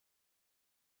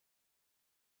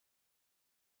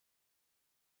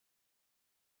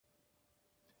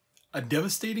A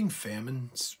devastating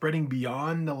famine spreading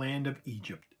beyond the land of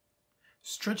Egypt,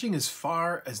 stretching as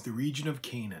far as the region of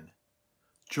Canaan.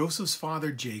 Joseph's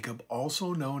father Jacob,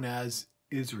 also known as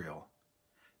Israel,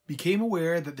 became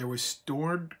aware that there was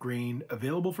stored grain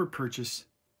available for purchase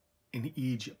in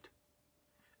Egypt,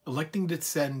 electing to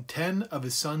send 10 of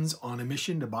his sons on a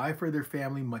mission to buy for their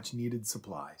family much needed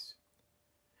supplies.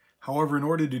 However, in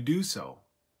order to do so,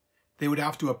 they would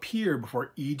have to appear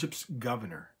before Egypt's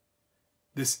governor,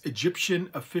 this Egyptian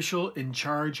official in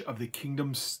charge of the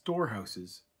kingdom's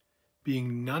storehouses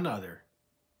being none other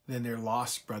than their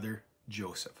lost brother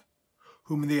Joseph,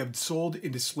 whom they had sold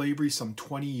into slavery some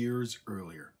 20 years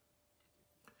earlier.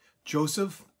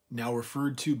 Joseph, now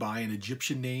referred to by an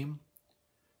Egyptian name,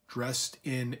 dressed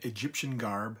in Egyptian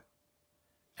garb,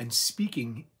 and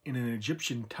speaking in an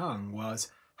Egyptian tongue, was,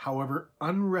 however,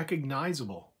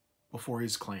 unrecognizable before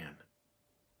his clan.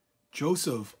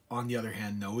 Joseph, on the other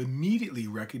hand, though, immediately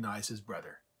recognized his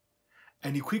brother,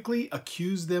 and he quickly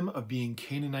accused them of being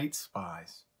Canaanite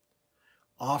spies,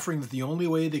 offering that the only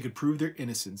way they could prove their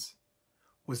innocence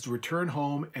was to return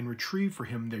home and retrieve for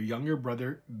him their younger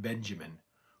brother Benjamin,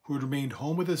 who had remained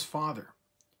home with his father,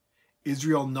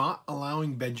 Israel not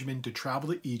allowing Benjamin to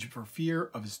travel to Egypt for fear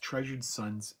of his treasured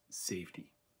son's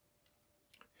safety.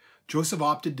 Joseph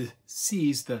opted to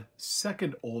seize the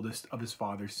second oldest of his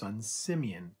father's sons,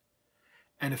 Simeon,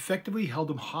 and effectively held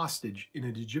him hostage in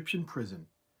an Egyptian prison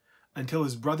until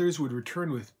his brothers would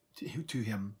return to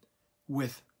him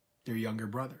with their younger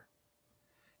brother.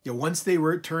 Yet once they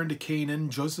returned to Canaan,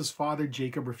 Joseph's father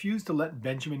Jacob refused to let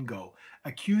Benjamin go,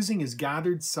 accusing his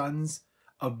gathered sons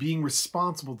of being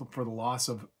responsible for the loss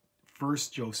of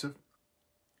first Joseph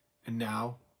and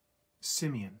now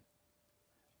Simeon,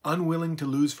 unwilling to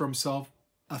lose for himself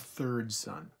a third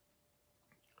son.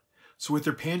 So with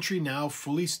their pantry now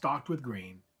fully stocked with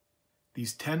grain,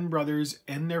 these 10 brothers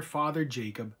and their father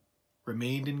Jacob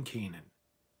remained in Canaan,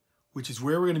 which is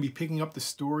where we're going to be picking up the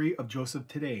story of Joseph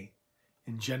today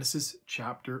in Genesis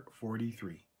chapter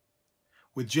 43,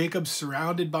 with Jacob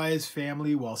surrounded by his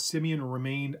family while Simeon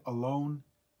remained alone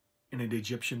in an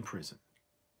Egyptian prison.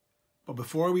 But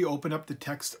before we open up the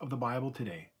text of the Bible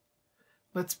today,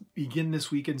 let's begin this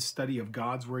weekend's study of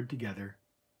God's Word together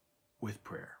with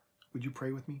prayer. Would you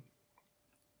pray with me?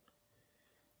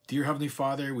 Dear Heavenly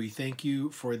Father, we thank you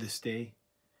for this day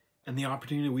and the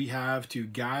opportunity we have to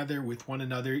gather with one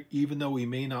another, even though we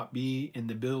may not be in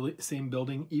the same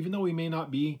building, even though we may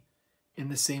not be in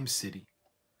the same city.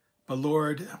 But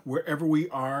Lord, wherever we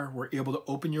are, we're able to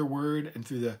open your word, and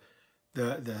through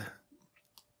the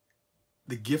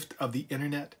gift of the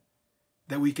internet,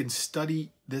 that we can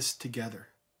study this together.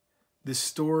 This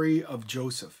story of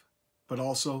Joseph, but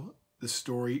also the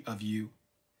story of you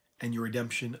and your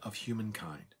redemption of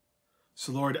humankind.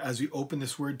 So Lord, as we open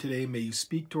this word today, may you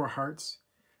speak to our hearts.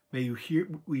 May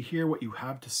we hear what you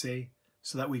have to say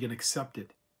so that we can accept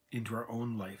it into our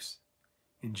own lives.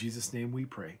 In Jesus' name we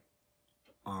pray.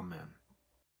 Amen.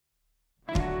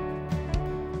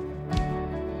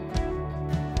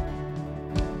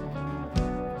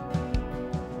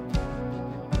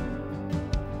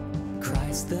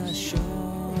 Christ the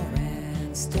sure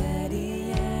and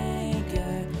steady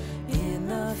anchor in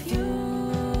the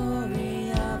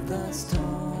fury of the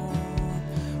storm.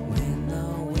 When the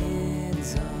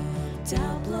winds of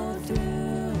doubt blow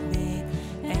through me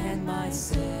and my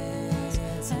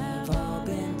sails have all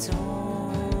been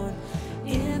torn,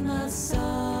 in the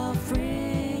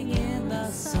suffering, in the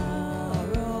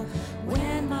sorrow,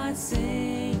 when my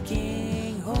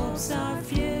sinking hopes are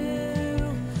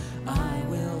few, I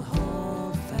will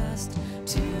hold fast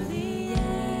to the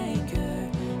anchor,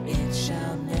 it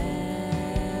shall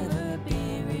never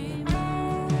be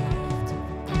removed.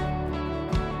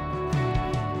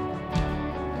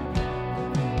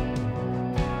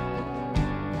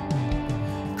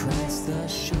 Christ the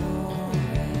sure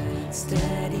and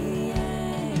steady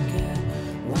anchor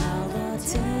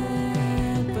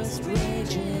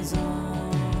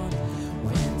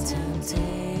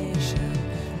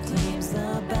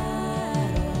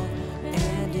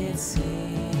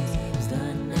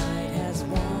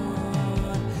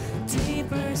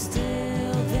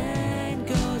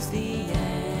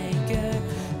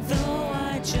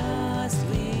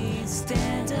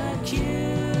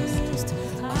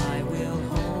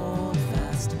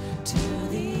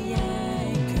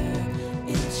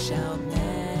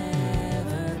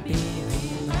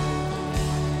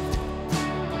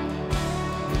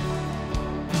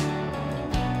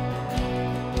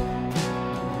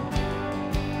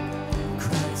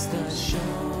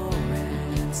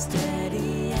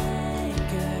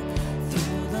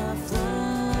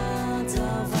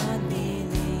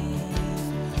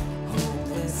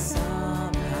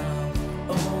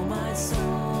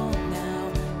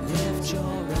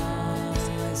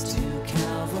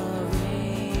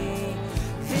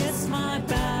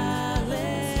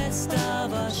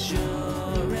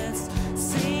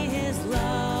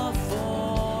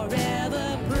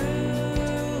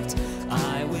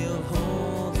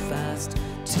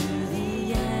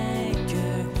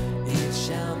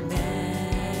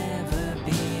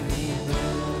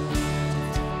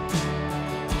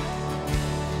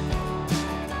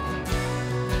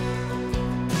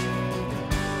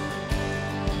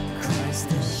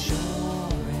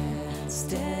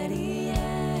steady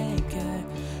anchor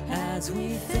as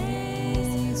we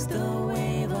face the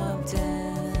wave of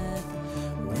death.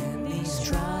 When these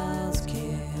trials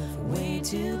give way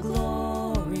to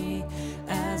glory,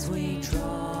 as we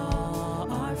draw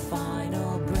our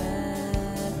final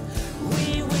breath,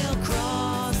 we will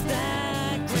cross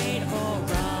that great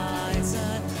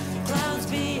horizon, clouds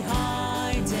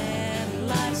behind and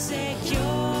life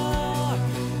secure,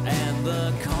 and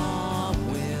the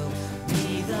calm will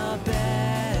be the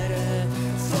better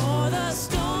for the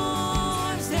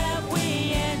storms that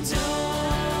we endure.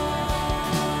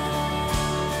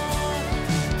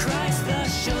 Christ the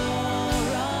shore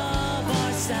of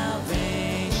our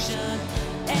salvation,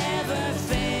 ever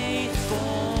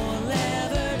faithful,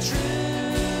 ever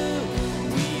true.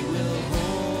 We will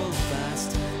hold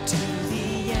fast to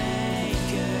the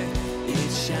anchor,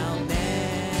 it shall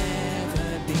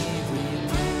never be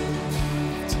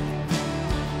removed.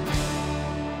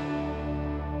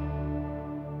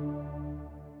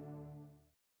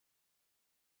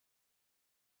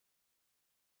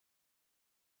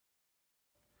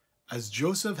 As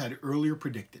Joseph had earlier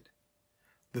predicted,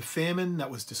 the famine that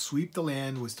was to sweep the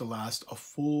land was to last a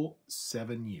full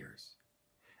 7 years.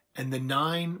 And the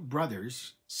 9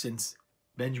 brothers, since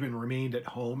Benjamin remained at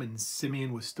home and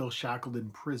Simeon was still shackled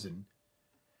in prison,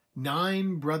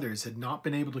 9 brothers had not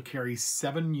been able to carry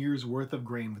 7 years' worth of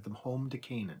grain with them home to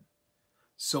Canaan.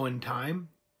 So in time,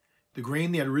 the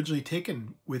grain they had originally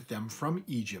taken with them from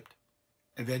Egypt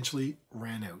eventually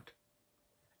ran out.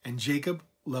 And Jacob,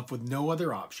 left with no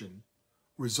other option,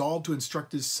 resolved to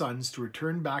instruct his sons to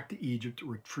return back to Egypt to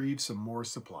retrieve some more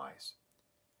supplies.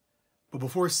 But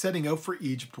before setting out for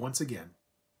Egypt once again,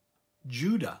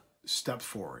 Judah stepped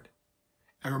forward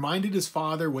and reminded his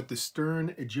father what the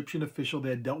stern Egyptian official they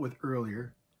had dealt with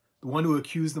earlier, the one who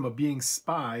accused them of being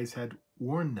spies, had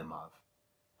warned them of.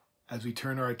 As we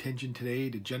turn our attention today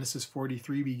to Genesis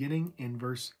 43, beginning in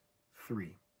verse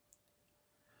 3.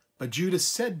 But Judah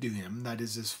said to him, that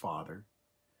is his father,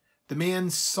 "The man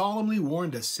solemnly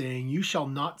warned us, saying, 'You shall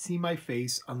not see my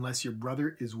face unless your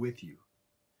brother is with you.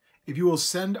 If you will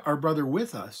send our brother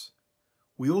with us,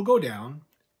 we will go down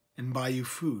and buy you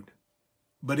food.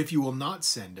 But if you will not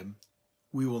send him,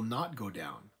 we will not go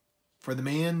down. For the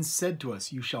man said to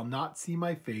us, you shall not see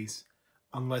my face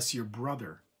unless your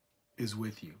brother is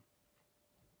with you.'"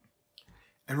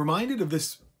 And reminded of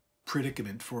this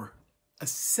predicament for a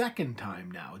second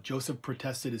time now, Joseph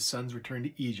protested his sons' return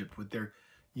to Egypt with their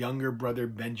younger brother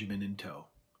Benjamin in tow.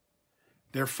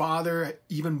 Their father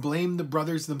even blamed the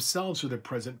brothers themselves for their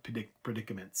present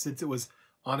predicament, since it was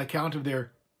on account of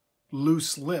their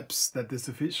loose lips that this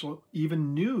official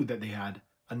even knew that they had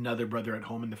another brother at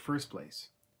home in the first place.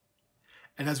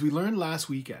 And as we learned last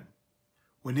weekend,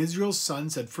 when Israel's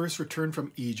sons had first returned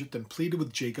from Egypt and pleaded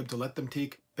with Jacob to let them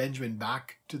take Benjamin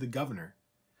back to the governor,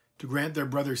 to grant their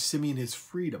brother Simeon his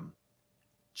freedom,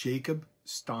 Jacob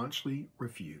staunchly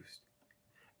refused.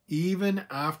 Even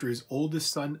after his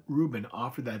oldest son Reuben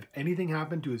offered that if anything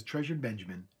happened to his treasured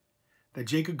Benjamin, that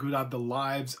Jacob could have the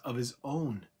lives of his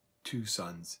own 2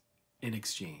 sons in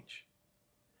exchange.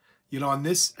 Yet on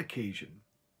this occasion,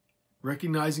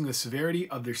 recognizing the severity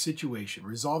of their situation,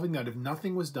 resolving that if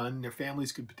nothing was done, their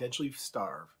families could potentially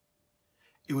starve,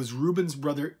 it was Reuben's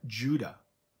brother Judah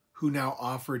who now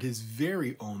offered his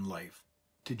very own life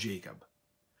to Jacob,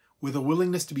 with a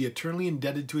willingness to be eternally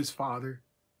indebted to his father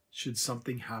should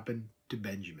something happen to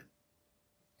Benjamin.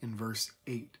 In verse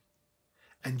 8,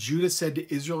 "And Judah said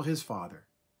to Israel his father,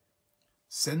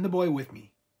 'Send the boy with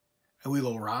me, and we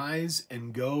will rise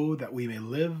and go, that we may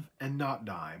live and not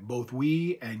die, both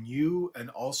we and you, and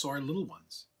also our little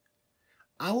ones.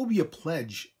 I will be a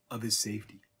pledge of his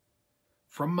safety.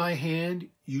 From my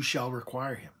hand you shall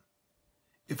require him.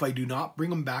 If I do not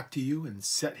bring him back to you and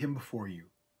set him before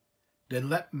you, then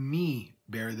let me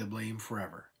bear the blame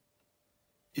forever.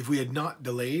 If we had not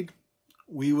delayed,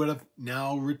 we would have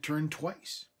now returned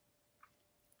twice.'"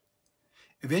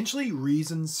 Eventually,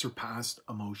 reason surpassed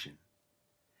emotion,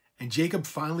 and Jacob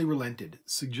finally relented,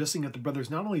 suggesting that the brothers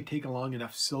not only take along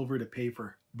enough silver to pay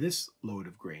for this load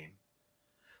of grain,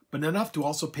 but enough to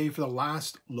also pay for the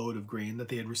last load of grain that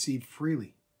they had received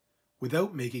freely,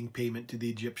 without making payment to the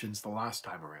Egyptians the last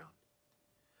time around.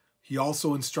 He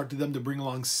also instructed them to bring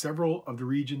along several of the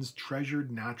region's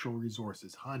treasured natural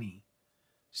resources, honey,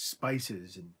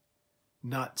 spices, and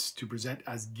nuts, to present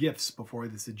as gifts before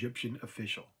this Egyptian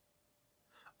official,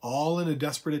 all in a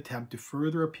desperate attempt to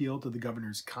further appeal to the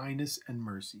governor's kindness and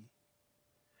mercy.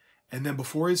 And then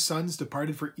before his sons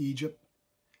departed for Egypt,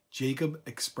 Jacob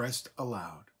expressed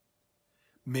aloud,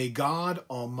 "May God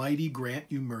Almighty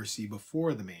grant you mercy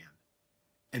before the man,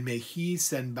 and may he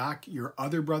send back your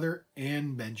other brother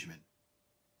and Benjamin.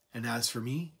 And as for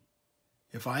me,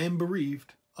 if I am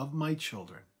bereaved of my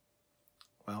children,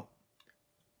 well,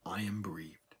 I am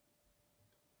bereaved."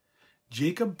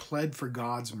 Jacob pled for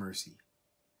God's mercy,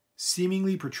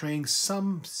 seemingly portraying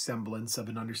some semblance of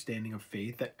an understanding of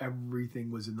faith that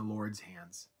everything was in the Lord's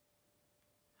hands.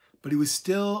 But he was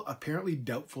still apparently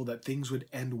doubtful that things would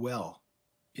end well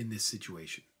in this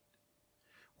situation,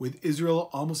 with Israel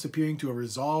almost appearing to have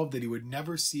resolved that he would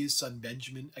never see his son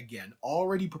Benjamin again,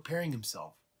 already preparing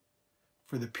himself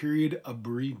for the period of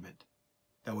bereavement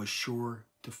that was sure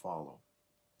to follow.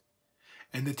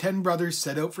 And the 10 brothers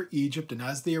set out for Egypt, and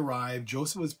as they arrived,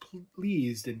 Joseph was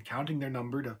pleased in counting their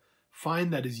number to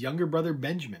find that his younger brother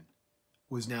Benjamin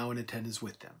was now in attendance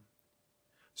with them.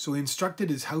 So he instructed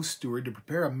his house steward to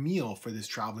prepare a meal for this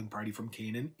traveling party from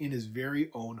Canaan in his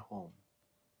very own home.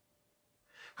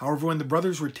 However, when the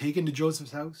brothers were taken to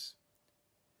Joseph's house,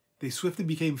 they swiftly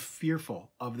became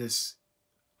fearful of this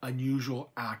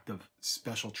unusual act of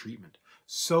special treatment.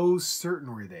 So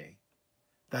certain were they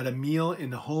that a meal in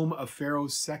the home of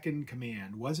Pharaoh's second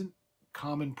command wasn't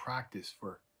common practice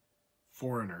for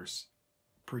foreigners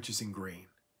purchasing grain.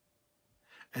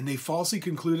 And they falsely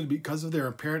concluded, because of their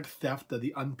apparent theft of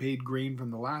the unpaid grain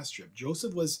from the last trip,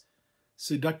 Joseph was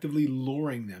seductively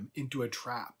luring them into a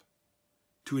trap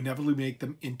to inevitably make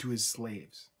them into his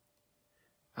slaves.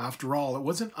 After all, it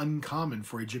wasn't uncommon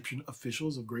for Egyptian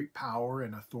officials of great power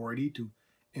and authority to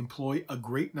employ a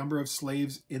great number of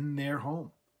slaves in their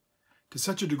home, to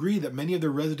such a degree that many of their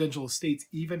residential estates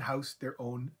even housed their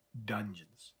own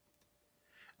dungeons.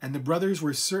 And the brothers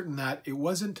were certain that it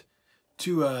wasn't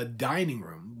to a dining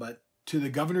room, but to the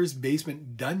governor's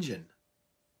basement dungeon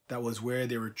that was where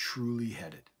they were truly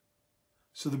headed.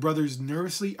 So the brothers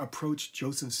nervously approached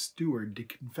Joseph's steward to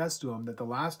confess to him that the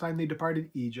last time they departed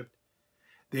Egypt,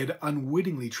 they had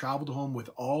unwittingly traveled home with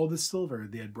all the silver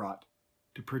they had brought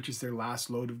to purchase their last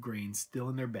load of grain still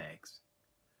in their bags.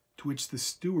 To which the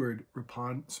steward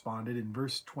responded in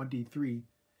verse 23,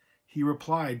 he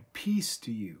replied, "Peace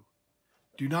to you.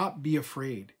 Do not be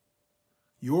afraid.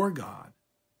 Your God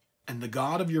and the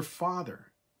God of your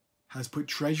father has put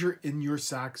treasure in your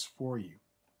sacks for you.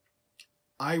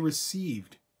 I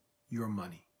received your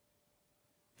money."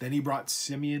 Then he brought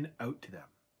Simeon out to them.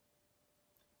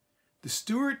 The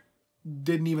steward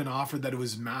didn't even offer that it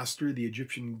was master, the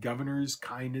Egyptian governor's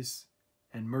kindness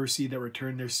and mercy that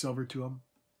returned their silver to him,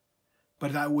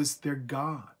 but that was their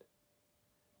God,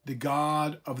 the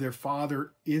God of their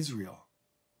father Israel,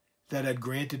 that had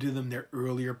granted to them their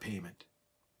earlier payment.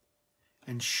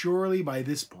 And surely by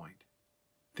this point,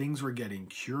 things were getting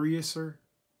curiouser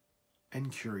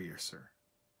and curiouser.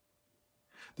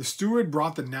 The steward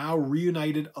brought the now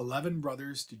reunited 11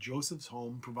 brothers to Joseph's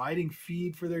home, providing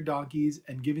feed for their donkeys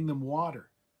and giving them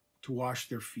water to wash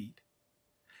their feet,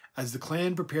 as the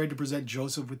clan prepared to present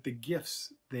Joseph with the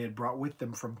gifts they had brought with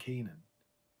them from Canaan.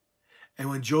 And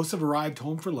when Joseph arrived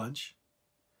home for lunch,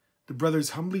 the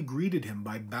brothers humbly greeted him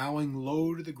by bowing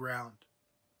low to the ground,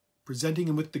 presenting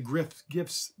him with the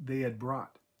gifts they had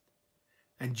brought.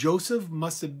 And Joseph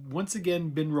must have once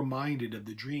again been reminded of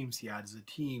the dreams he had as a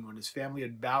teen when his family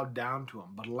had bowed down to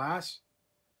him. But alas,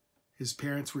 his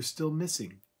parents were still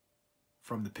missing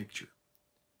from the picture.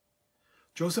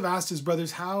 Joseph asked his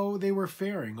brothers how they were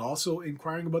faring, also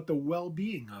inquiring about the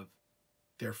well-being of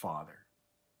their father.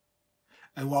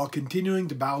 And while continuing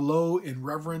to bow low in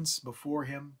reverence before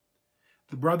him,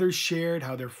 the brothers shared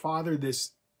how their father,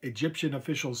 this Egyptian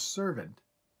official's servant,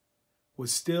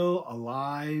 was still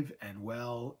alive and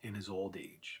well in his old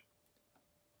age.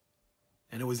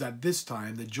 And it was at this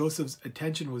time that Joseph's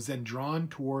attention was then drawn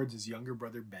towards his younger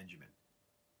brother Benjamin,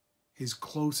 his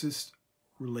closest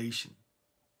relation,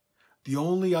 the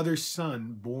only other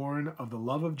son born of the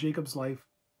love of Jacob's life,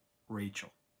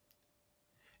 Rachel.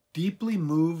 Deeply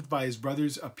moved by his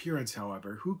brother's appearance,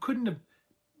 however, who couldn't have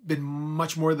been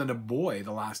much more than a boy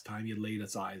the last time he had laid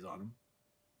his eyes on him,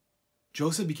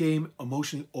 Joseph became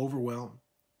emotionally overwhelmed,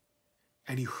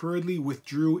 and he hurriedly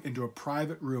withdrew into a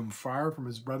private room far from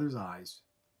his brother's eyes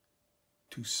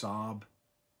to sob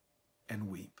and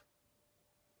weep.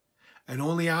 And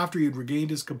only after he had regained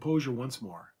his composure once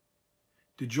more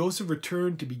did Joseph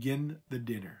return to begin the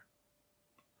dinner.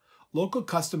 Local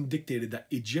custom dictated that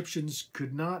Egyptians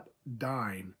could not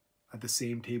dine at the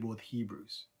same table with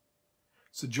Hebrews.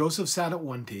 So Joseph sat at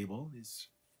one table, his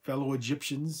fellow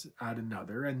Egyptians at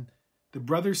another, and the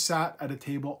brothers sat at a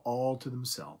table all to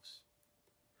themselves,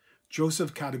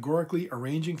 Joseph categorically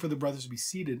arranging for the brothers to be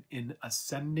seated in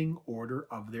ascending order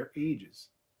of their ages.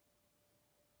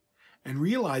 And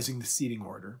realizing the seating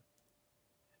order,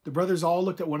 The brothers all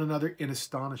looked at one another in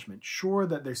astonishment, sure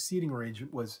that their seating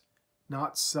arrangement was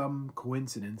not some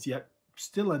coincidence, yet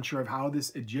still unsure of how this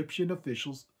Egyptian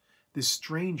officials, this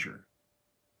stranger,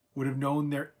 would have known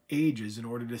their ages in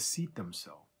order to seat them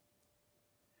so.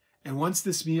 And once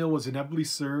this meal was inevitably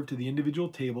served to the individual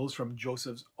tables from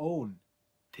Joseph's own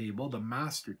table, the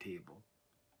master table,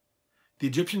 the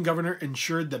Egyptian governor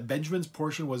ensured that Benjamin's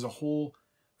portion was a whole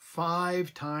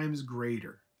 5 times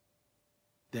greater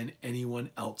than anyone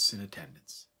else in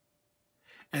attendance.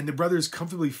 And the brothers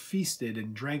comfortably feasted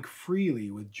and drank freely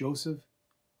with Joseph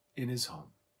in his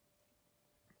home.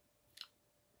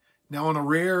 Now, on a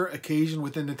rare occasion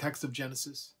within the text of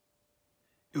Genesis,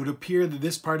 it would appear that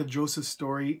this part of Joseph's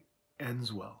story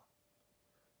ends well.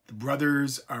 The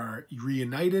brothers are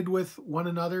reunited with one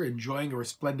another, enjoying a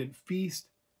resplendent feast,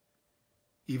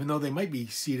 even though they might be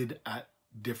seated at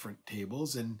different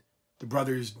tables, and the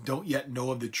brothers don't yet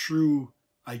know of the true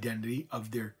identity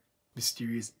of their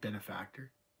mysterious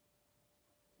benefactor.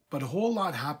 But a whole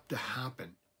lot had to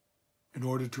happen in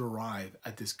order to arrive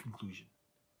at this conclusion.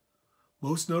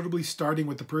 Most notably starting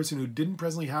with the person who didn't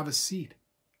presently have a seat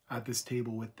at this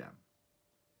table with them,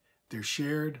 their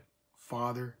shared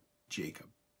father, Jacob.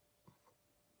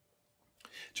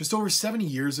 Just over 70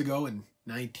 years ago in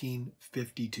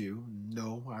 1952,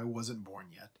 no, I wasn't born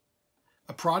yet,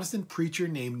 a Protestant preacher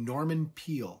named Norman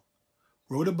Peale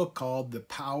wrote a book called The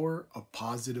Power of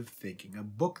Positive Thinking, a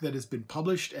book that has been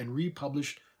published and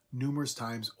republished numerous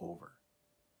times over.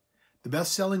 The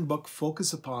best-selling book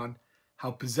focuses upon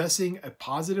how possessing a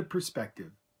positive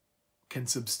perspective can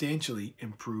substantially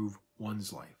improve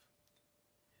one's life.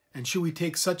 And should we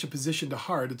take such a position to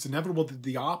heart, it's inevitable that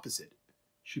the opposite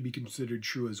should be considered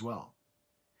true as well.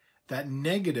 That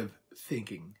negative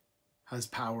thinking has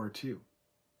power too.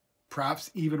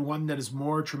 Perhaps even one that is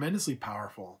more tremendously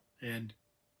powerful and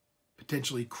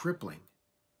potentially crippling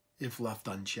if left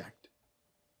unchecked.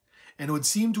 And it would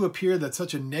seem to appear that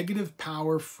such a negative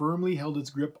power firmly held its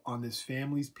grip on this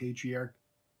family's patriarch,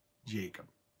 Jacob,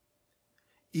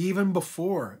 even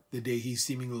before the day he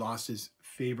seemingly lost his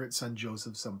favorite son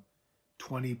Joseph some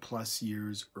 20 plus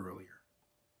years earlier.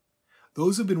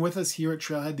 Those who've been with us here at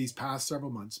Trailhead these past several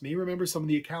months may remember some of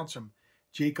the accounts from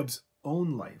Jacob's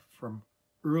own life from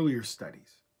earlier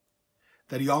studies,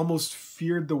 that he almost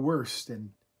feared the worst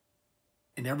and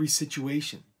in every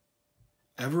situation,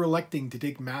 ever electing to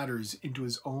take matters into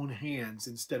his own hands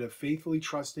instead of faithfully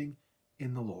trusting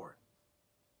in the Lord.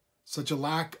 Such a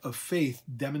lack of faith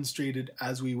demonstrated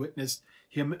as we witnessed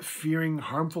him fearing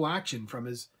harmful action from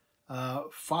his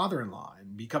father-in-law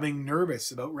and becoming nervous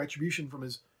about retribution from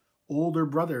his older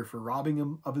brother for robbing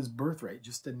him of his birthright,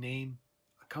 just to name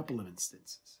a couple of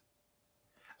instances.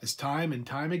 As time and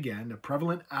time again, a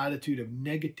prevalent attitude of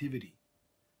negativity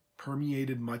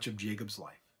permeated much of Jacob's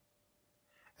life.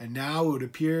 And now it would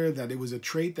appear that it was a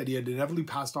trait that he had inevitably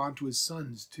passed on to his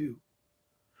sons too,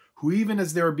 who even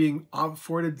as they were being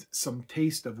afforded some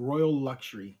taste of royal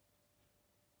luxury,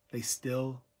 they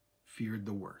still feared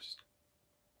the worst.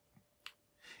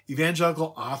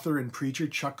 Evangelical author and preacher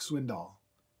Chuck Swindoll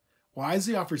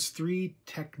wisely offers 3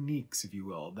 techniques, if you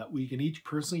will, that we can each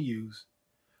personally use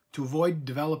to avoid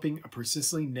developing a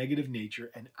persistently negative nature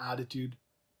and attitude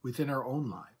within our own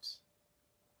lives.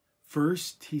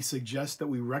 First, he suggests that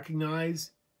we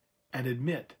recognize and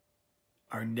admit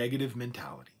our negative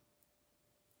mentality.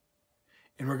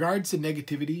 In regards to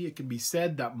negativity, it can be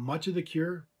said that much of the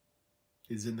cure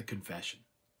is in the confession.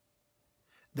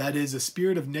 That is, a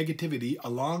spirit of negativity,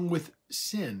 along with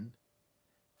sin,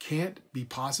 can't be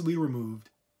possibly removed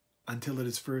until it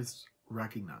is first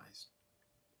recognized.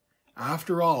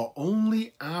 After all,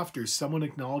 only after someone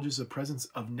acknowledges the presence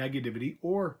of negativity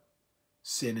or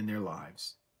sin in their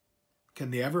lives can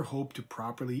they ever hope to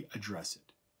properly address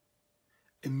it.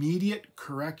 Immediate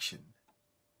correction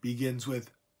begins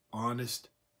with honest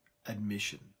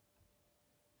admission.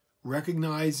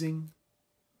 Recognizing,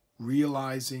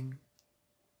 realizing,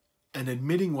 and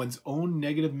admitting one's own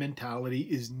negative mentality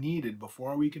is needed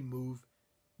before we can move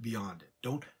beyond it.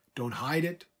 Don't hide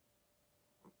it.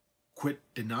 Quit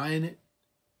denying it.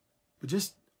 But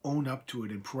just own up to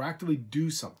it and proactively do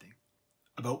something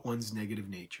about one's negative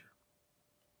nature.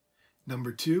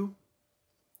 Number 2,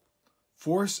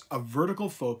 force a vertical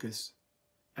focus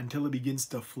until it begins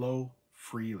to flow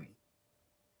freely.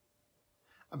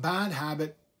 A bad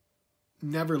habit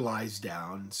never lies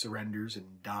down, surrenders,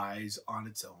 and dies on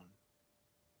its own.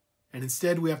 And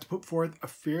instead, we have to put forth a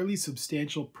fairly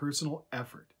substantial personal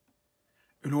effort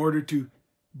in order to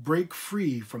break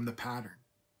free from the pattern.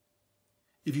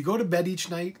 If you go to bed each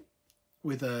night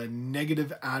with a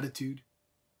negative attitude,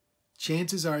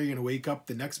 chances are you're going to wake up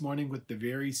the next morning with the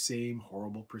very same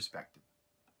horrible perspective.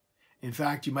 In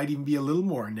fact, you might even be a little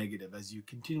more negative as you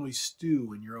continually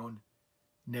stew in your own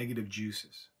negative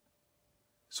juices.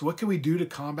 So what can we do to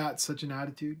combat such an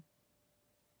attitude?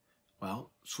 Well,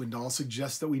 Swindoll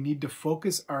suggests that we need to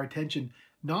focus our attention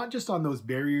not just on those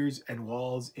barriers and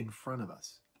walls in front of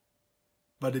us,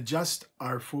 but adjust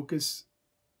our focus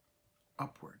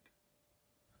upward,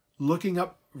 looking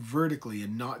up vertically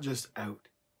and not just out,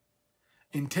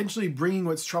 intentionally bringing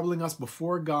what's troubling us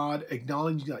before God,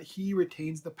 acknowledging that He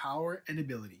retains the power and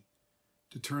ability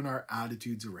to turn our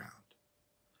attitudes around,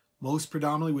 most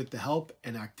predominantly with the help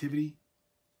and activity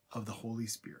of the Holy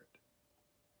Spirit.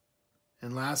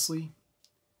 And lastly,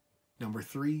 number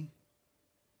 3,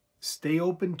 stay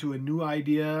open to a new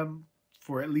idea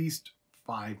for at least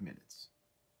 5 minutes.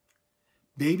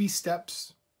 Baby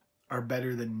steps are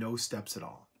better than no steps at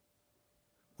all.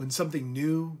 When something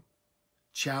new,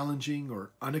 challenging,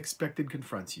 or unexpected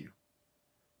confronts you,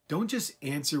 don't just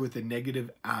answer with a negative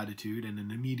attitude and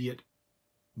an immediate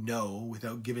no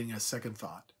without giving a second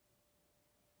thought,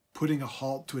 putting a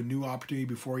halt to a new opportunity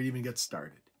before it even gets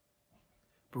started.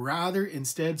 But rather,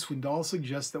 instead, Swindoll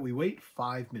suggests that we wait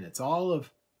 5 minutes, all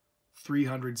of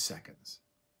 300 seconds,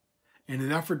 in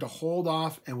an effort to hold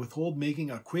off and withhold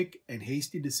making a quick and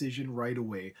hasty decision right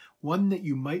away, one that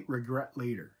you might regret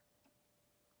later.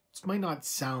 This might not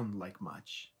sound like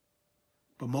much,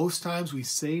 but most times we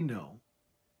say no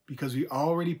because we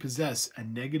already possess a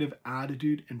negative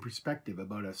attitude and perspective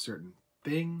about a certain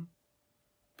thing,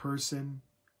 person,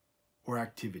 or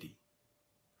activity.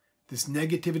 This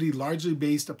negativity largely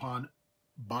based upon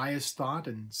biased thought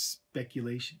and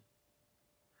speculation.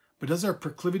 But does our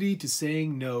proclivity to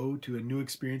saying no to a new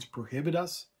experience prohibit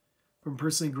us from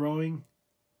personally growing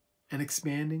and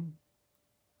expanding?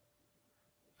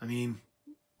 I mean,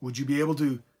 would you be able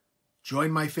to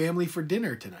join my family for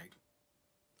dinner tonight?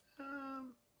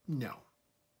 No.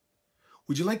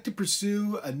 Would you like to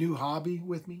pursue a new hobby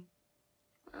with me?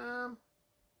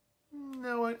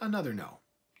 No, another no.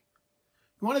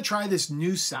 You want to try this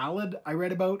new salad I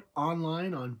read about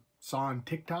online saw on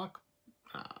TikTok?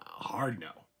 Hard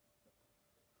no.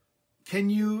 Can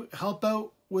you help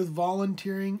out with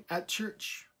volunteering at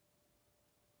church?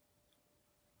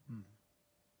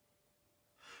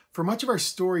 For much of our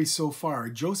story so far,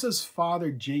 Joseph's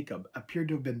father Jacob appeared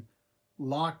to have been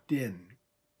locked in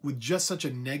with just such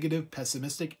a negative,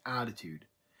 pessimistic attitude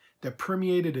that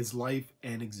permeated his life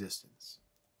and existence.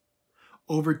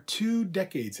 Over 2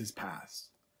 decades has passed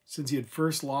since he had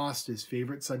first lost his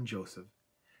favorite son Joseph,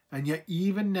 and yet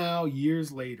even now,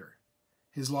 years later,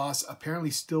 his loss apparently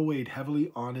still weighed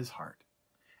heavily on his heart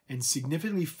and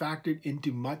significantly factored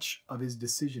into much of his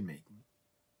decision-making.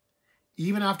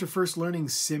 Even after first learning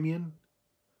Simeon,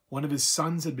 one of his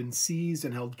sons, had been seized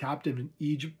and held captive in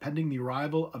Egypt pending the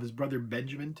arrival of his brother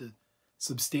Benjamin to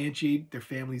substantiate their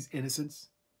family's innocence,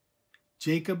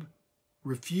 Jacob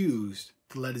refused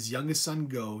to let his youngest son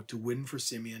go to win for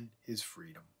Simeon his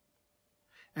freedom.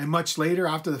 And much later,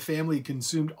 after the family had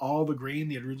consumed all the grain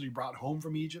they had originally brought home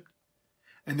from Egypt,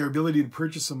 and their ability to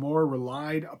purchase some more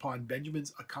relied upon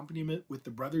Benjamin's accompaniment with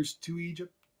the brothers to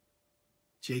Egypt,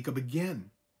 Jacob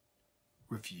again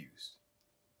refused.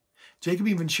 Jacob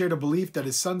even shared a belief that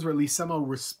his sons were at least somehow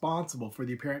responsible for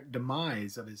the apparent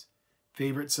demise of his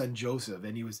favorite son Joseph,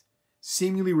 and he was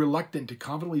seemingly reluctant to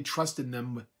confidently trust in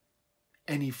them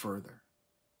any further.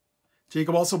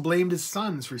 Jacob also blamed his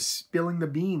sons for spilling the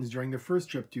beans during their first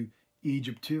trip to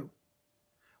Egypt too,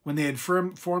 when they had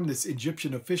informed this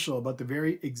Egyptian official about the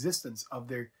very existence of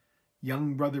their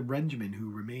young brother Benjamin, who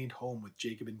remained home with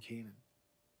Jacob in Canaan.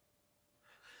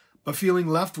 But feeling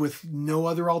left with no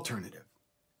other alternative,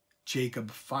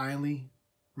 Jacob finally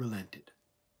relented.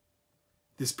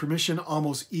 This permission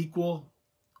almost equal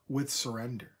with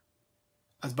surrender,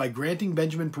 as by granting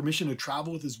Benjamin permission to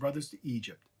travel with his brothers to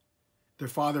Egypt, their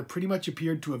father pretty much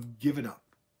appeared to have given up,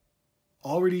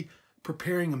 already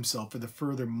preparing himself for the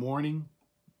further mourning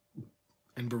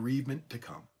and bereavement to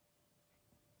come.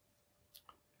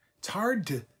 It's hard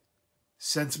to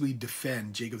sensibly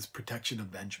defend Jacob's protection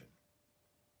of Benjamin,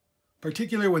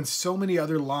 particularly when so many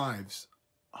other lives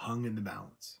hung in the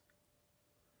balance.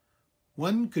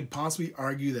 One could possibly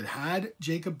argue that had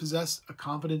Jacob possessed a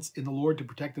confidence in the Lord to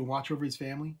protect and watch over his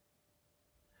family,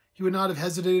 he would not have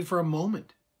hesitated for a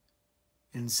moment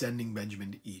in sending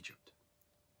Benjamin to Egypt.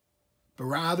 But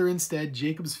rather, instead,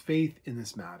 Jacob's faith in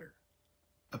this matter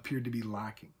appeared to be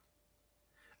lacking.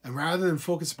 And rather than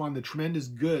focus upon the tremendous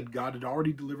good God had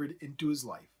already delivered into his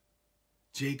life,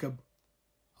 Jacob,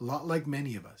 a lot like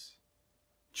many of us,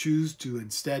 choose to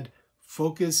instead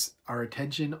focus our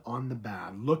attention on the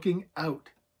bad, looking out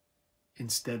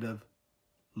instead of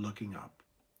looking up.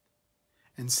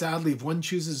 And sadly, if one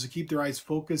chooses to keep their eyes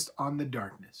focused on the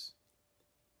darkness,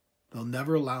 they'll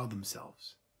never allow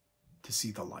themselves to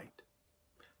see the light.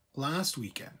 Last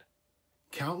weekend,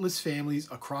 countless families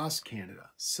across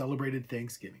Canada celebrated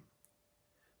Thanksgiving,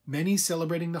 many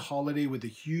celebrating the holiday with a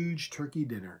huge turkey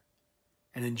dinner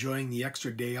and enjoying the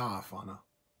extra day off on a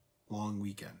long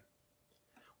weekend,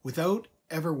 without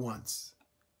ever once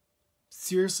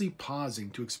seriously pausing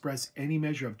to express any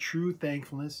measure of true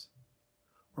thankfulness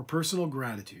or personal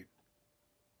gratitude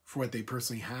for what they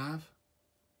personally have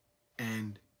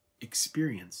and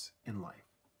experience in life.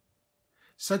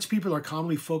 Such people are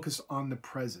commonly focused on the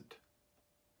present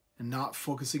and not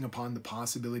focusing upon the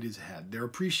possibilities ahead. Their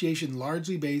appreciation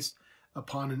largely based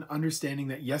upon an understanding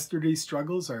that yesterday's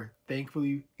struggles are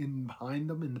thankfully behind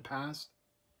them in the past,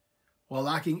 while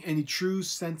lacking any true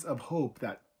sense of hope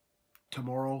that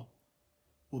tomorrow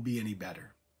will be any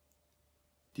better.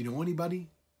 Do you know anybody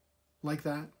like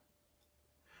that?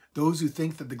 Those who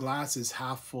think that the glass is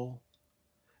half full,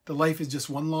 that life is just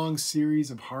one long series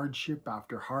of hardship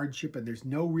after hardship and there's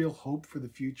no real hope for the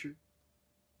future.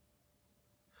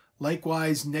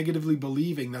 Likewise, negatively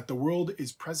believing that the world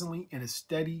is presently in a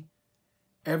steady,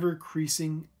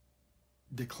 ever-increasing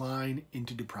decline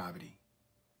into depravity,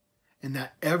 and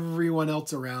that everyone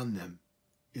else around them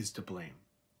is to blame,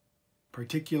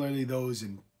 particularly those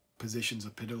in positions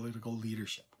of political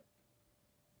leadership.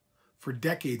 For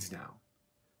decades now,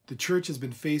 the church has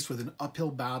been faced with an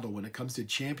uphill battle when it comes to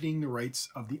championing the rights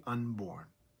of the unborn,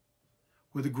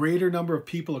 with a greater number of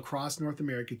people across North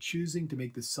America choosing to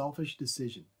make the selfish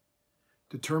decision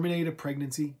to terminate a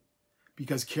pregnancy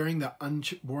because carrying the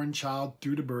unborn child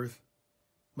through to birth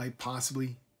might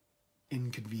possibly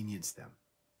inconvenience them.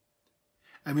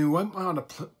 I mean, we won't want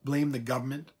to blame the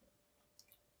government,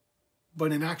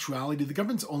 but in actuality, the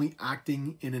government's only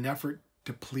acting in an effort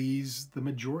to please the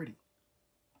majority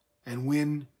and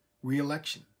win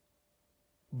re-election,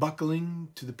 buckling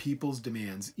to the people's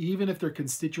demands, even if their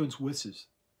constituents' wishes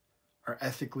are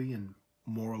ethically and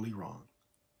morally wrong.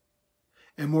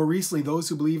 And more recently, those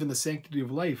who believe in the sanctity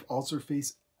of life also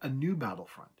face a new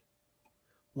battlefront,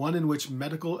 one in which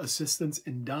medical assistance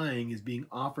in dying is being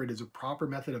offered as a proper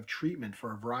method of treatment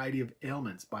for a variety of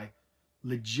ailments by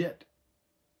legit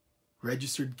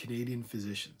registered Canadian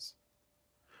physicians,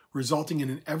 resulting in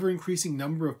an ever-increasing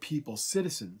number of people,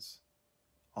 citizens,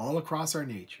 all across our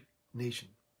nation,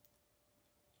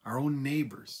 our own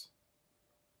neighbors,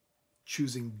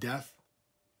 choosing death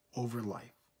over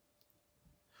life.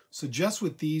 So just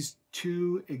with these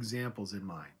two examples in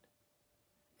mind,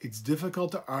 it's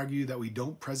difficult to argue that we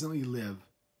don't presently live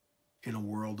in a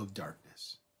world of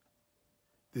darkness.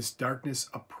 This darkness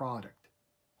a product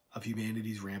of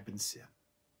humanity's rampant sin,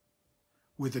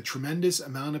 with a tremendous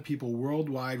amount of people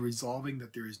worldwide resolving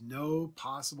that there is no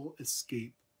possible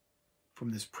escape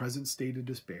from this present state of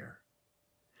despair,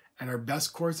 and our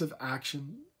best course of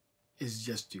action is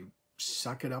just to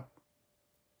suck it up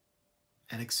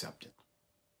and accept it.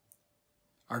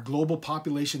 Our global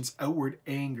population's outward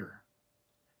anger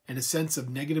and a sense of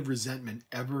negative resentment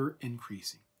ever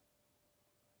increasing.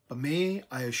 But may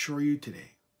I assure you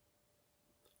today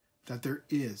that there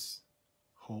is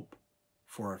hope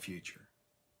for our future.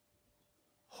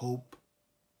 Hope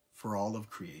for all of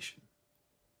creation.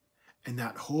 And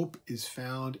that hope is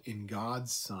found in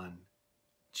God's Son,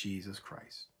 Jesus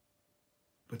Christ.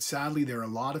 But sadly, there are a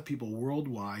lot of people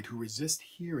worldwide who resist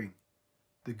hearing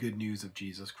the good news of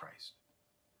Jesus Christ,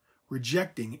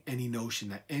 rejecting any notion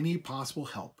that any possible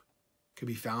help could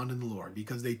be found in the Lord,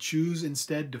 because they choose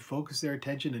instead to focus their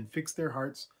attention and fix their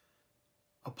hearts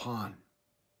upon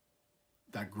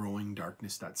that growing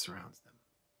darkness that surrounds them.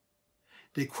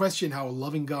 They question how a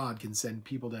loving God can send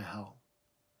people to hell.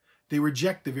 They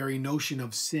reject the very notion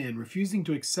of sin, refusing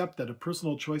to accept that a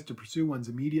personal choice to pursue one's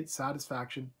immediate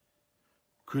satisfaction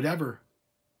could ever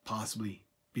possibly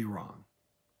be wrong,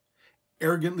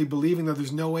 arrogantly believing that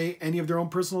there's no way any of their own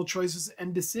personal choices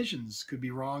and decisions could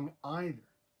be wrong either,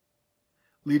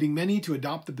 leading many to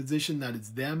adopt the position that it's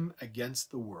them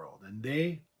against the world, and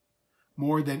they,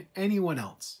 more than anyone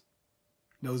else,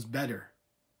 knows better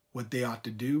what they ought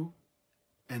to do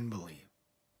and believe.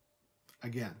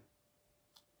 Again,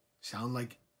 sound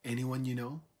like anyone you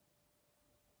know?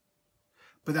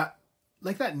 But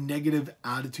that negative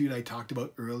attitude I talked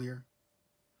about earlier,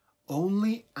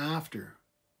 only after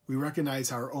we recognize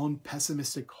how our own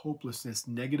pessimistic hopelessness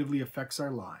negatively affects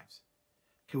our lives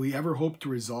can we ever hope to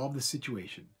resolve the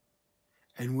situation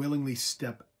and willingly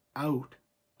step out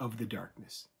of the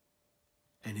darkness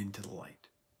and into the light.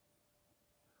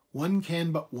 One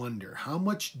can but wonder how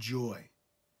much joy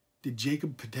did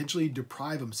Jacob potentially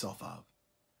deprive himself of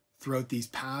throughout these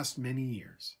past many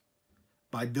years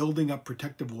by building up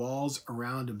protective walls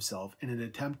around himself in an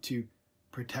attempt to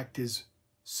protect his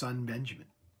son Benjamin,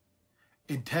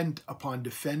 intent upon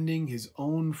defending his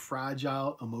own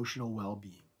fragile emotional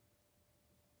well-being.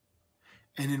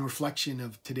 And in reflection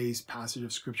of today's passage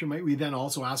of Scripture, might we then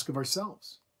also ask of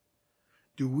ourselves,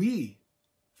 do we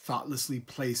thoughtlessly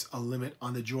place a limit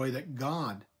on the joy that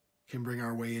God can bring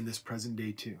our way in this present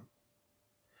day too?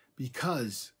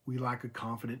 Because we lack a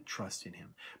confident trust in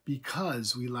him,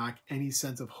 because we lack any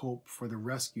sense of hope for the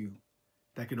rescue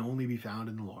that can only be found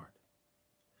in the Lord,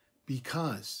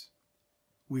 because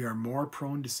we are more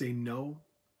prone to say no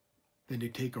than to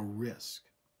take a risk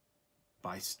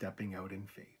by stepping out in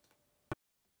faith.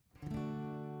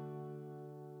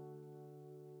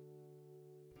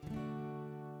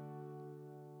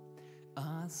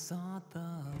 I sought the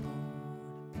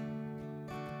Lord,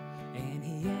 and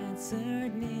he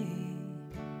answered me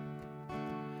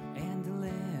and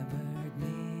delivered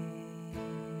me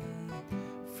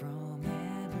from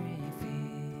every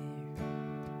fear.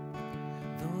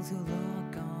 Those who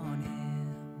look on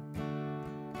him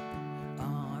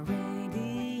are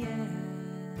radiant,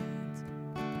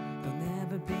 they'll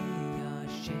never be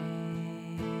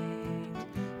ashamed,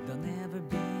 they'll never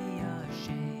be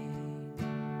ashamed.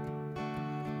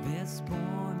 This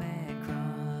poor man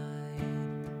cried,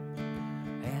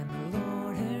 and the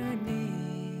Lord heard me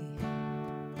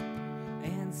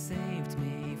and saved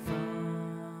me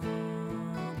from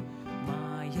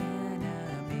my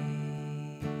enemies.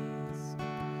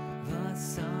 The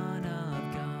Son of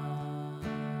God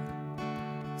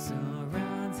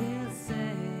surrounds his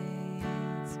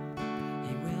saints.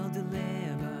 He will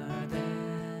deliver them.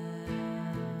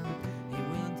 He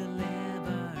will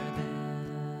deliver them.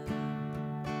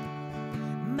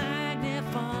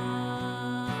 Magnify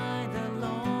the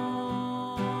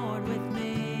Lord with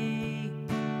me.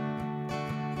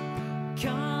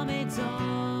 Come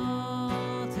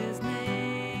exalt his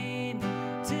name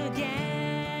together.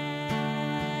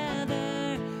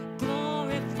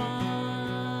 Glorify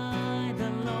the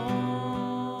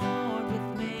Lord with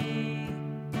me.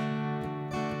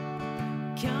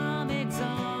 Come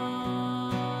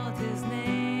exalt his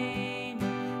name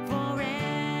forever.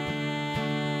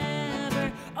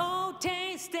 Oh,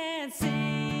 taste and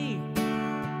see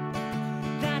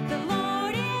that the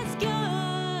Lord is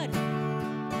good.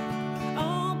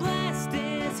 Oh, blessed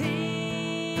is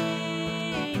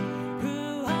he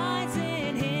who hides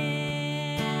in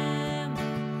him.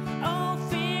 Oh,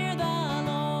 fear the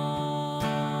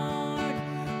Lord,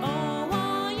 oh,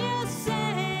 all you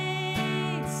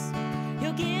saints.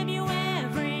 He'll give you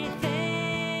everything.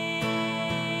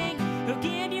 He'll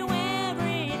give you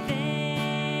everything.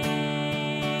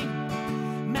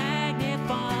 Magnify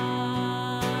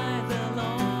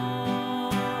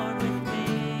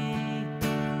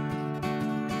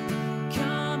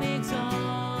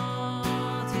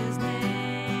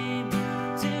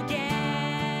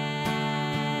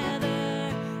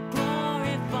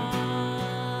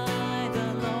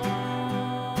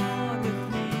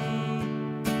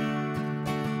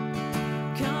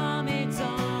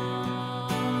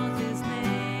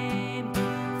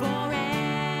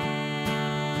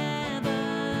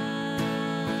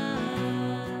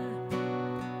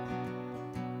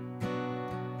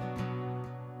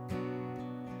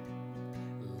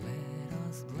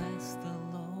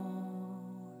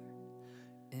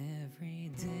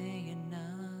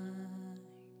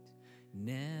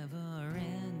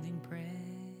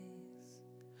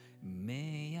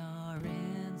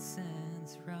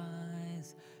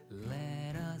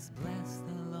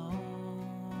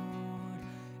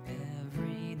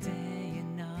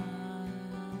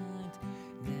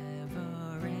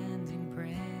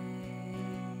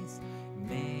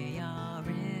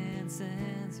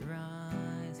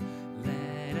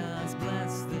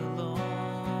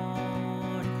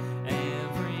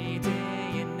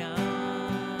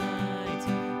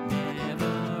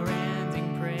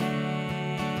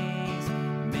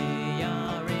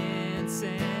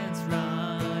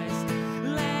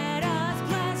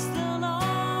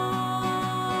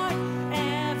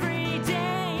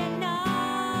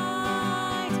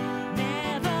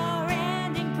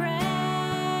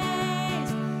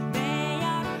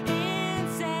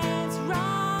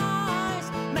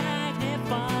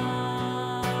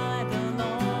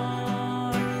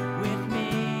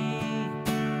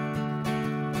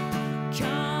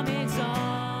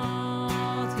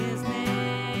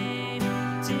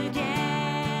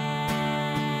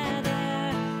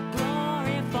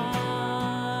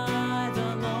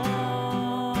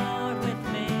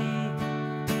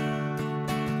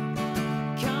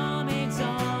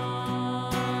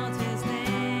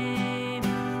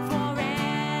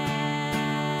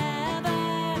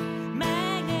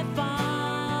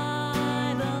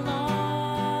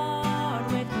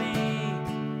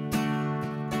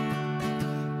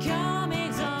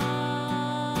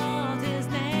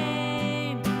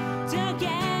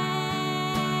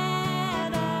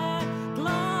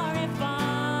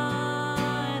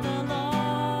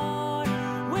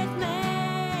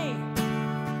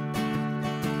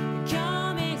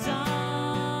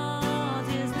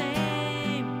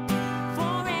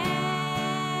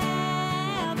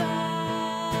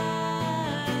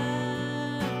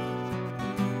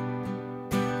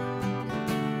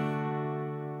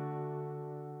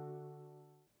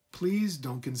please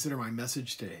don't consider my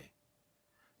message today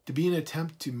to be an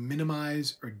attempt to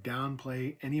minimize or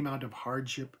downplay any amount of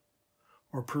hardship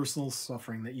or personal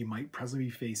suffering that you might presently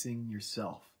be facing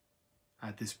yourself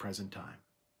at this present time.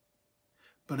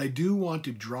 But I do want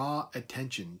to draw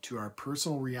attention to our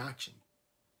personal reaction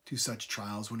to such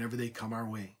trials whenever they come our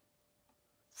way,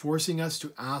 forcing us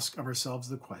to ask of ourselves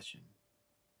the question,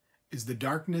 is the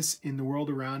darkness in the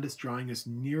world around us drawing us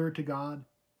nearer to God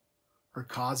or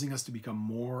causing us to become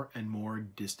more and more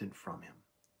distant from Him?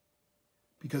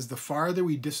 Because the farther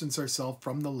we distance ourselves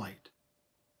from the light,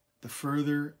 the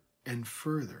further and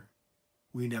further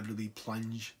we inevitably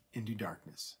plunge into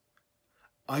darkness,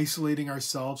 isolating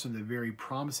ourselves from the very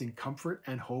promising comfort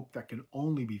and hope that can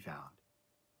only be found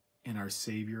in our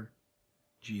Savior,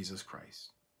 Jesus Christ.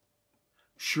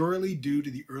 Surely, due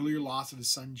to the earlier loss of his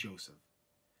son Joseph,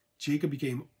 Jacob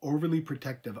became overly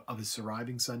protective of his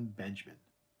surviving son Benjamin.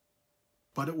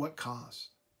 But at what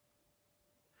cost?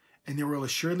 And there will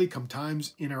assuredly come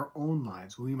times in our own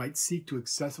lives when we might seek to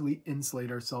excessively insulate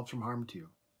ourselves from harm too,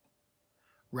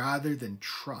 rather than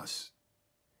trust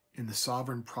in the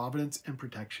sovereign providence and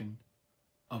protection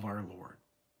of our Lord.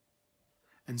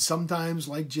 And sometimes,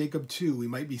 like Jacob too, we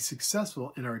might be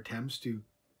successful in our attempts to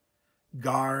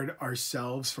guard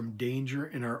ourselves from danger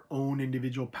in our own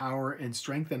individual power and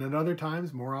strength, and at other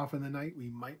times, more often than not, we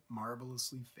might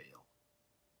marvelously fail.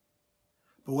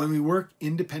 But when we work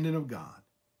independent of God,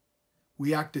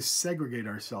 we act to segregate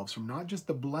ourselves from not just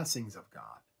the blessings of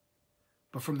God,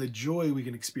 but from the joy we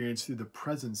can experience through the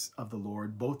presence of the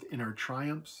Lord, both in our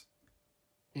triumphs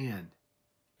and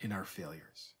in our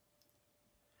failures.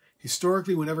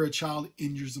 Historically, whenever a child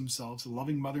injures themselves, a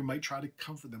loving mother might try to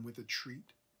comfort them with a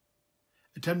treat,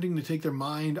 attempting to take their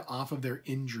mind off of their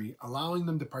injury, allowing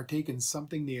them to partake in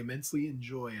something they immensely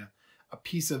enjoy, a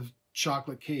piece of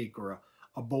chocolate cake or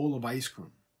a bowl of ice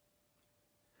cream.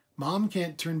 Mom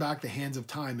can't turn back the hands of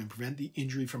time and prevent the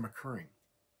injury from occurring,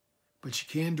 but she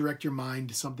can direct your mind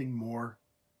to something more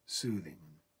soothing.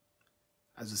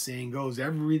 As the saying goes,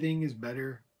 everything is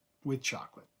better with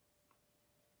chocolate,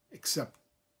 except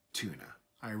tuna.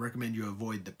 I recommend you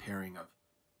avoid the pairing of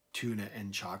tuna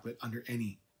and chocolate under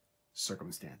any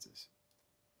circumstances.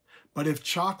 But if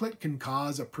chocolate can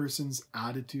cause a person's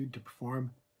attitude to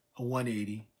perform a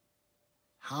 180,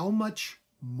 how much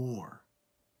more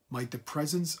might the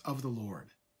presence of the Lord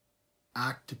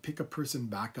act to pick a person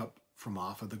back up from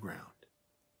off of the ground?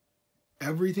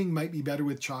 Everything might be better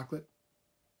with chocolate,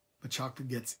 but chocolate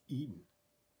gets eaten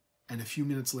and a few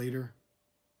minutes later,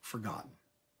 forgotten.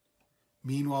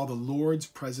 Meanwhile, the Lord's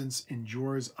presence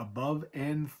endures above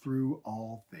and through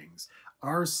all things,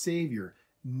 our Savior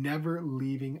never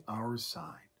leaving our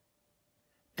side.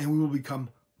 And we will become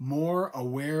more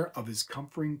aware of his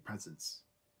comforting presence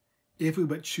if we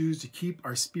but choose to keep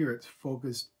our spirits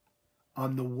focused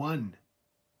on the one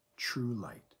true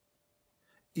light,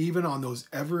 even on those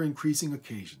ever-increasing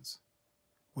occasions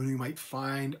when we might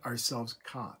find ourselves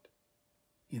caught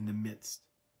in the midst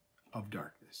of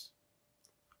darkness.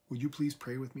 Would you please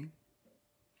pray with me?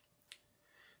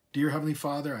 Dear Heavenly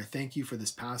Father, I thank you for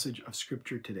this passage of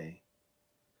Scripture today.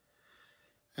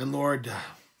 And Lord,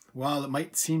 while it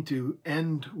might seem to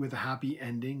end with a happy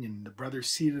ending and the brothers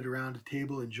seated around a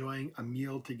table enjoying a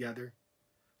meal together,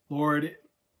 Lord, it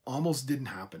almost didn't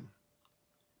happen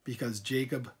because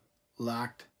Jacob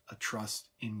lacked a trust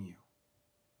in you.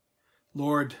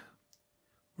 Lord,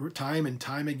 time and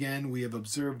time again we have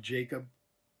observed Jacob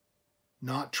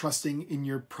not trusting in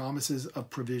your promises of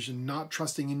provision, not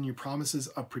trusting in your promises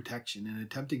of protection, and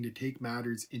attempting to take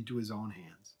matters into his own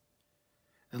hands.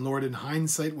 And Lord, in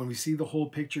hindsight, when we see the whole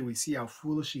picture, we see how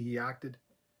foolishly he acted.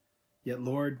 Yet,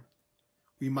 Lord,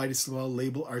 we might as well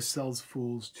label ourselves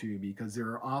fools too, because there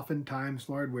are often times,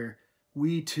 Lord, where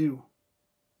we too,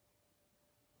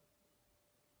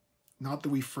 not that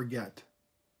we forget,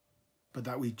 but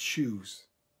that we choose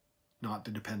not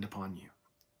to depend upon you.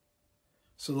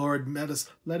 So Lord, let us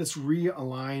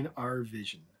realign our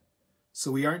vision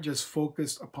so we aren't just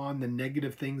focused upon the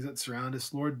negative things that surround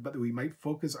us, Lord, but that we might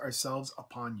focus ourselves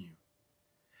upon you.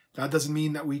 That doesn't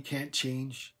mean that we can't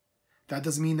change. That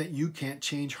doesn't mean that you can't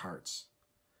change hearts.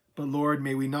 But Lord,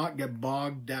 may we not get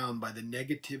bogged down by the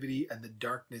negativity and the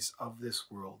darkness of this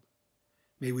world.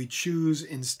 May we choose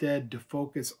instead to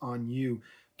focus on you,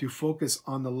 to focus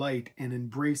on the light and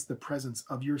embrace the presence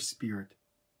of your Spirit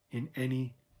in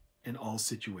any and all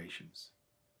situations.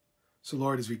 So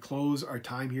Lord, as we close our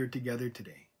time here together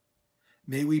today,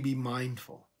 may we be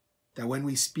mindful that when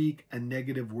we speak a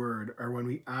negative word or when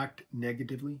we act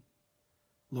negatively,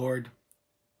 Lord,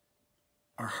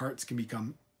 our hearts can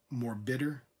become more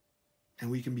bitter and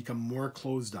we can become more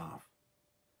closed off,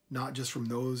 not just from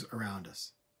those around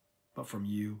us, but from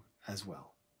you as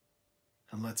well.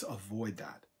 And let's avoid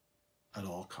that at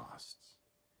all costs.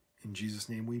 In Jesus'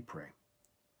 name we pray.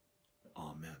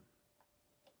 Amen.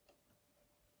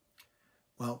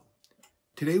 Well,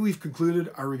 today we've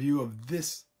concluded our review of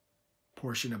this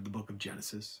portion of the book of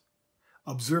Genesis,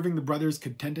 observing the brothers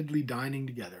contentedly dining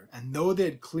together. And though they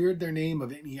had cleared their name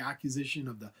of any accusation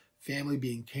of the family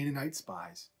being Canaanite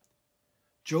spies,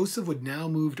 Joseph would now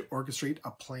move to orchestrate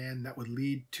a plan that would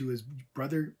lead to his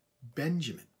brother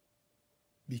Benjamin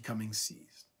becoming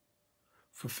seized,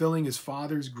 fulfilling his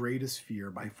father's greatest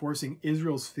fear by forcing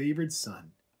Israel's favored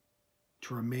son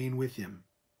to remain with him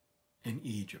in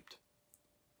Egypt.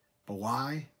 But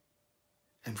why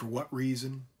and for what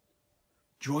reason?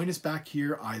 Join us back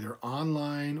here either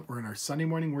online or in our Sunday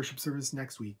morning worship service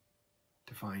next week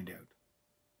to find out.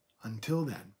 Until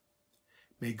then,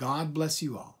 may God bless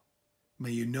you all.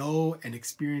 May you know and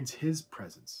experience his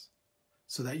presence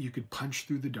so that you could punch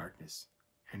through the darkness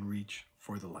and reach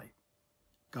for the light.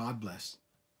 God bless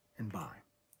and bye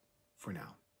for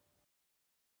now.